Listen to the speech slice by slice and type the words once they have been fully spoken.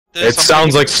It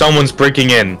sounds like someone's breaking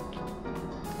in.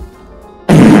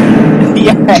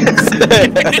 Yes!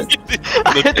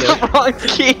 I hit the wrong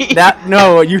key!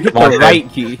 No, you hit the right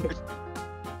key.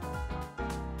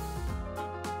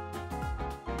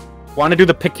 Want to do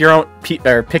the pick your own,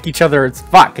 or pick each other's,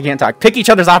 fuck, I can't talk. Pick each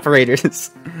other's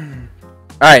operators.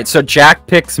 Alright, so Jack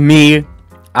picks me,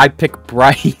 I pick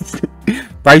Bryce,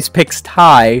 Bryce picks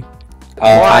Ty,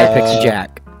 Ty picks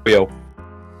Jack. Boyle.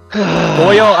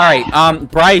 Boyle,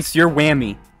 alright, Bryce, you're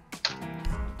whammy.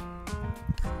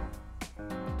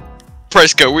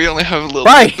 Bryce, go, we only have a little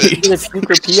Bryce! bit. Gonna puke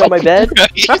or pee on my bed?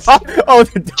 Oh,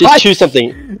 the dog, Just choose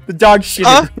something. the dog shitted.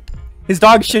 Huh? His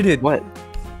dog shitted. What?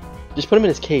 Just put him in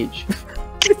his cage.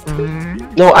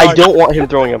 No, I don't want him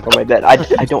throwing up on my bed. I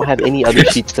don't have any other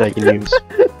sheets that I can use.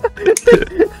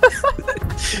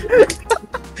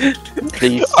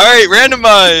 Please. Alright,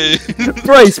 randomize!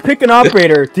 Bryce, pick an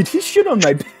operator. Did he shit on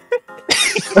my bed?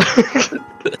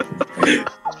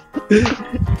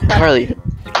 Charlie,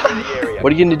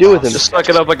 what are you gonna do with him? Just suck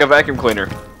it up like a vacuum cleaner.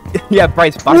 Yeah,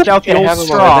 Bryce, bust out the I old have him on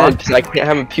my straw. bed because I can't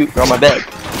have him puke on my bed.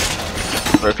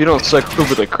 Or if you don't suck poop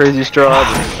with a crazy straw,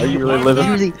 then are you really living?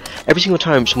 Literally, every single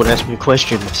time someone asks me a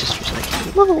question, my sister's like,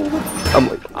 "Whoa." I'm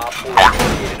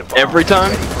like, Every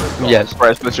time? yes.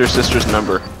 Bryce, what's your sister's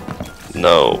number?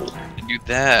 No. Do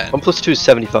that. 1 + 2 is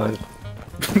 75.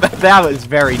 That was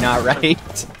very not right.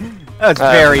 That was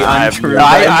very untrue.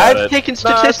 I've taken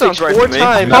statistics sounds right 4 to me.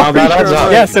 times. No, I'm pretty that adds sure up.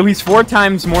 I'm Yeah, right. so he's 4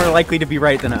 times more likely to be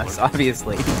right than us,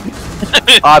 obviously.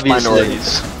 Obviously.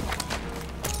 Minorities.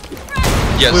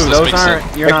 Yes, Blue, this those makes aren't.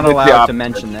 sense. You're not It's the allowed to opposite.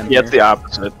 mention them. Yeah, it's the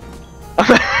opposite.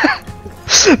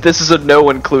 This is a no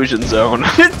inclusion zone.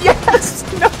 Yes.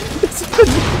 No,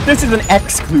 this is an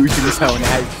exclusion zone,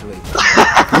 actually.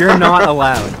 You're not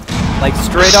allowed. Like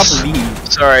straight up leave.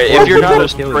 Sorry, if you're not a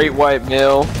straight white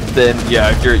male, then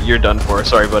yeah, you're done for.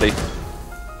 Sorry, buddy.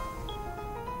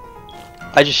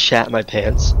 I just shat my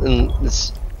pants, and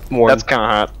it's more. That's kind of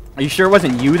hot. Are you sure it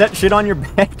wasn't you that shit on your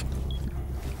bed?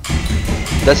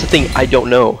 That's the thing. I don't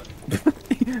know.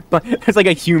 But there's like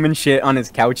a human shit on his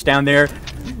couch down there.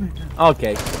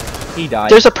 Okay, he died.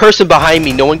 There's a person behind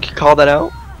me. No one can call that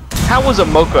out. How was a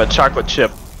mocha a chocolate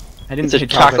chip? I didn't It's a say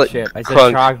chocolate chocolate chip. I said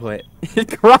crunk. chocolate.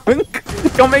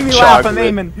 Crunk. Don't make me laugh. I'm Chocolate.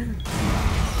 aiming.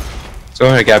 So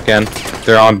go ahead, Capcan.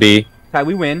 They're on B. Okay,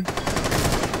 we win.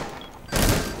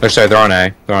 Or sorry, they're on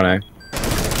A. They're on A.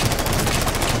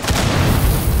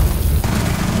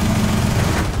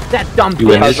 That dumb You bitch.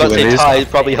 win I was about to say Anyways. Ty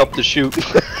probably helped to shoot.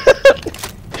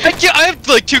 I have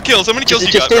like 2 kills. How many kills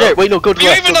just you got, stay bro? there. Wait, no, go to the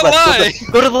Are you left. even Go to the left.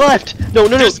 alive? Go to the left. No,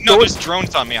 no, no. There's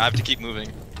drones on me. I have to keep moving.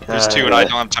 There's 2 and I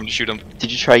don't have time to shoot them.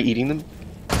 Did you try eating them?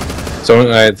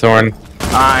 So, Thorn.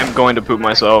 I'm going to poop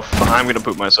myself. I'm gonna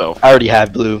poop myself. I already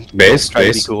have blue. Base? Try to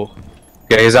be Base? cool.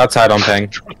 Yeah, he's outside on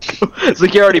ping. It's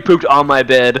like you already pooped on my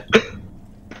bed.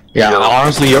 Yeah,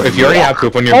 honestly, if you already have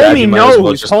poop on your bed, you Homie might as well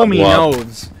knows. just Homie level up.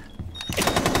 knows.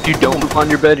 If you don't poop on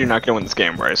your bed, you're not gonna win this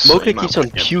game, Bryce. Mocha You're not keeps on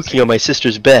winning. puking on my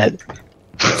sister's bed.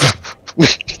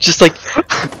 Just like,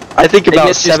 I think And about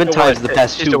yet she 7 still times wants- in the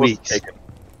past she 2 still wants to weeks. take him.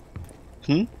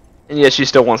 Hmm? And yeah, she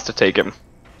still wants to take him.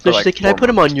 No, For, she's like, like, can I 4 put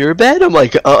him months. on your bed? I'm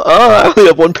like, I only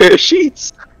have 1 pair of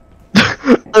sheets.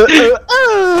 No.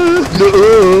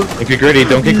 Don't get greedy,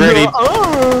 don't get greedy.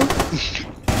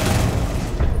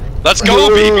 Let's go,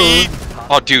 baby!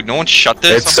 Oh, dude, no one shut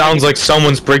this? It sounds like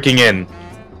someone's breaking in.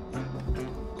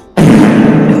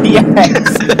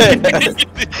 Yes.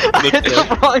 I hit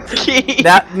the wrong key.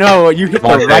 No, you hit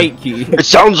Come on, the man. right key. It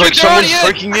sounds like You're someone's doing it.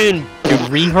 breaking in. Dude,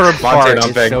 reverb Monte, fart I'm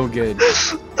is big. so good.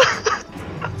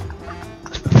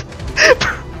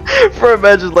 For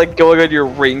imagine like going on your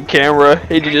Ring camera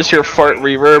and you just hear fart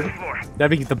reverb.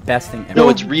 That'd be the best thing ever. No,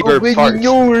 it's reverb farts.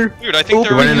 Dude, I think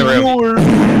They went in the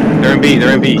room. They're in B,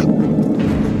 they're in B.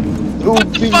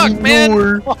 What the fuck,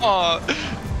 man? Aw.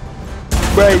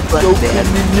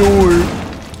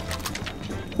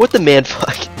 What the man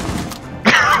fuck?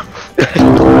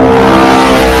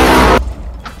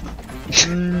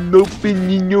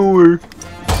 Open your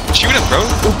Shoot him, bro.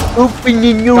 Open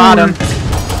your Got him.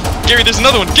 Gary, there's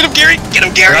another one. Get him, Gary! Get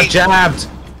him, I Gary! got jabbed.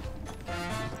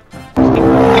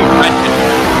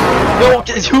 No,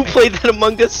 who played that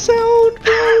Among Us sound,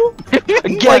 bro?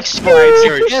 Guess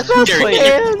Gary, Guess who Gary, played get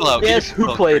your it? people out, get Guess your who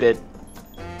people out. played it? I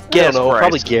don't Guess know, Bryce.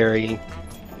 probably Gary.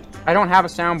 I don't have a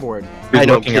soundboard. I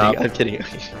know, I'm looking kidding, up. I'm kidding.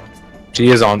 She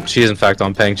is in fact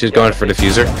on ping. She's going for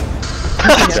diffuser.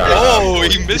 Oh,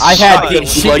 he missed I had shot.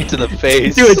 the- Light to the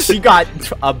face. Dude, she got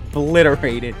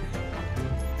obliterated.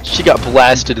 She got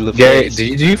blasted in the Gary, face.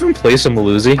 did you even play some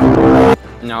Maluzi?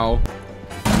 No.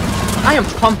 I am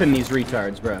pumping these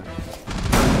retards, bro.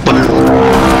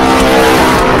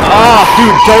 Oh,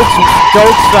 dude,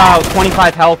 Joke's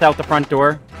 25 health out the front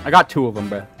door. I got 2 of them,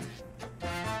 bro.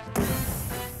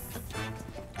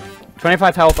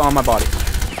 25 health on my body.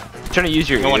 Trying to use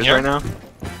your ears right now.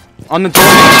 On the door.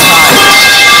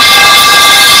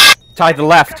 Tie to the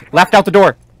left. Left out the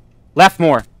door. Left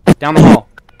more. Down the hall.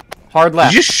 Hard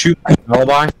left. Did you shoot my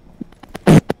alibi?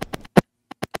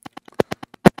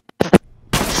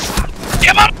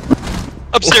 Come on!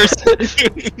 Upstairs.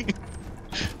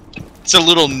 It's a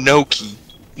little Nokia.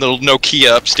 Little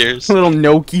Nokia upstairs. Little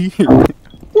Noki.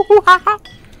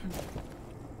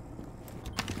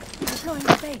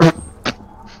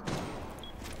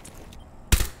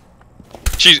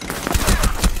 She's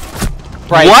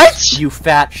Bryce, What? You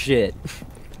fat shit.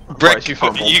 Brick. you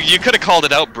fumbled. You could have called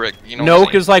it out, Brick. You know.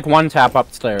 Noke is like 1 tap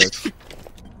upstairs.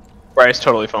 Bryce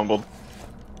totally fumbled.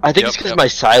 I think Yep, it's because yep. my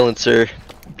silencer.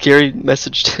 Gary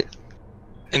messaged.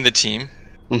 in the team.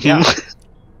 Yeah.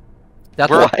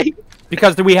 That's Why? why.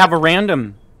 Because we have a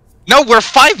random. No, we're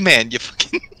 5-man. You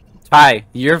fucking. Ty,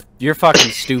 you're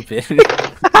fucking stupid.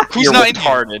 Who's You're not in here?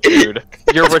 retarded, dude.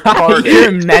 You're retarded.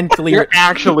 You're mentally. You're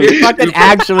actually You're fucking stupid.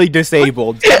 actually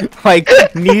disabled. Like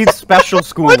needs special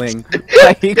schooling.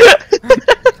 Like can't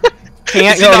Is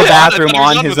he go to the not on? I bathroom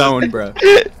thought he was on on his with own, bro.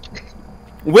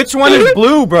 Which one is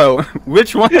blue, bro?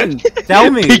 Which one? Tell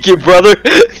me. Peek it, brother.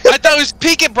 I thought it was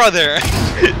Peek It, brother.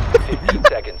 15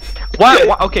 seconds. Why?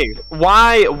 Okay.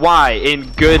 Why,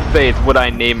 in good faith, would I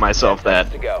name myself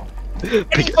that? To go.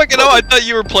 Fucking hell, I thought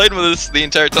you were playing with us the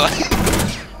entire time.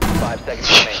 5 seconds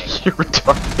remaining. You're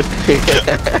retarded.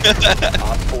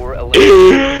 Op 4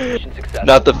 eliminated. Mission successful.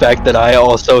 Not the fact that I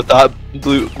also thought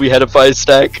we had a 5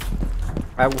 stack.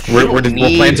 I will We're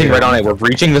shoot. planting right on A. We're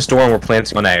reaching this door and we're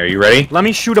planting on A. Are you ready? Let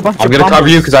me shoot a bunch I'm of gonna cover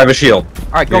bumbles. you because I have a shield.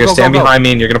 Alright, You're go, gonna go, stand go, go. behind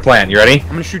me and you're gonna plant. You ready? I'm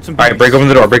gonna shoot some Alright, bumbles. break open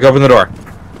the door. Break open the door.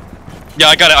 Yeah,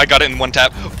 I got it in 1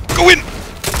 tap. Go in.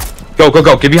 Go, go,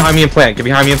 go. Get behind me and plant. Get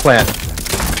behind me and plant.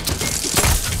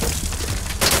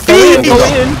 Go in, go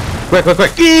in. Quick, quick,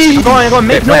 quick. I'm going.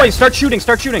 Make Okay, plant. noise. Start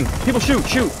shooting. People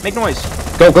shoot. Make noise.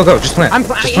 Go, go, go. Just plant. I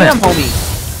Just am, plant.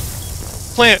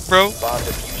 homie. Plant, bro. Bomb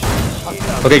diffusion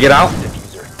initiated. Okay, get out.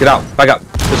 Diffuser. Get out. Back up.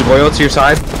 There's a boil to your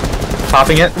side.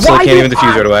 Popping it so they can't even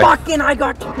defuse right away. Fucking, I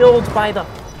got killed by the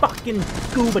fucking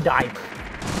scuba diver.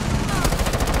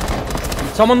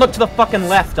 Someone look to the fucking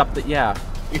left up the, yeah.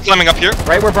 You climbing up here?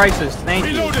 Right where Bryce is. Thank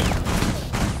you.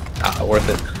 Ah, worth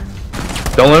it.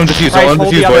 Don't let him defuse. Bryce, Don't let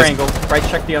hold him the defuse, other boys. angle. Bryce,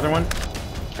 check the other one.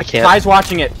 I can't. Ty's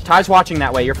watching it. Ty's watching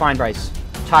that way. You're fine, Bryce.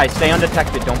 Ty, stay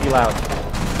undetected. Don't be loud.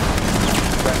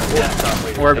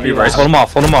 Or be Bryce, loud. hold him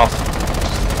off. Hold him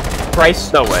off.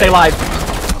 Bryce, No way. stay live.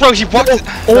 Bro, he walked.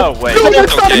 No way.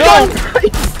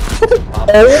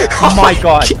 Oh my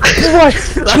god.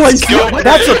 Bryce, go.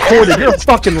 that's recorded. You're a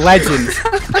fucking legend.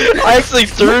 I actually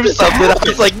threw something. I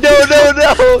was like, no.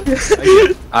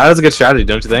 Ah, that was a good strategy,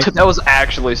 don't you think? That was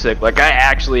actually sick. Like, I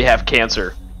actually have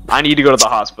cancer. I need to go to the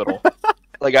hospital.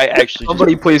 Like, I actually.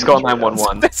 Somebody please call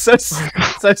 911. That's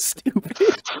so stupid.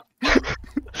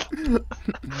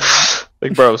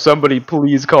 Like, bro, somebody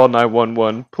please call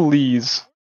 911. Please.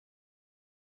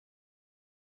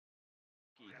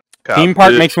 Theme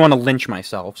park makes me want to lynch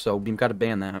myself, so we've got to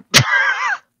ban that.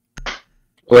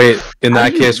 Wait, in How that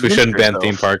do you case, we limit shouldn't ban yourself?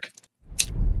 theme park.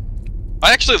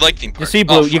 I actually like theme You parks. see,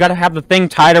 Blue, Oh, you gotta have the thing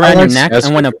tied around your that's- neck, that's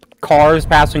and when a car is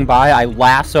passing by, I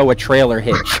lasso a trailer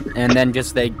hitch, and then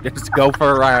they just go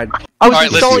for a ride. I was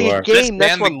Alright, installing listen, a let's game.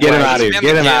 That's ban what. the- Get him I'm out of here. Ban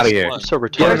Get the him out of PS1. here. so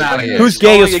Get retarded. him out of here. Who's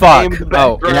gay as fuck? game in the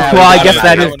Oh, background. well, I Get guess out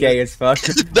that of is here. gay as fuck.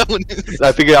 that one is.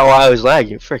 I figured out why I was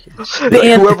lagging. Freaking.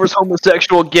 Ban- Whoever's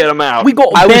homosexual, get him out. We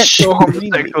go. I was ban- so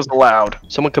homosexuals allowed.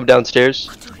 Someone come downstairs.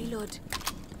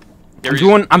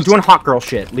 I'm doing hot girl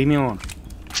shit. Leave me alone.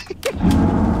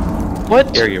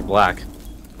 What? Gary, you're black.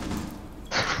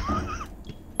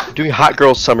 I'm doing hot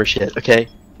girl summer shit. Okay.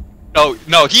 Oh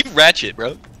no, he ratchet,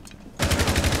 bro.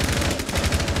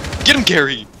 Get him,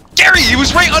 Gary. Gary, he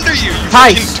was right under you. You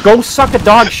Ty, fucking- go suck a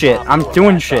dog shit. I'm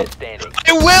doing shit. Outstanding.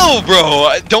 I will,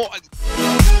 bro. Don't.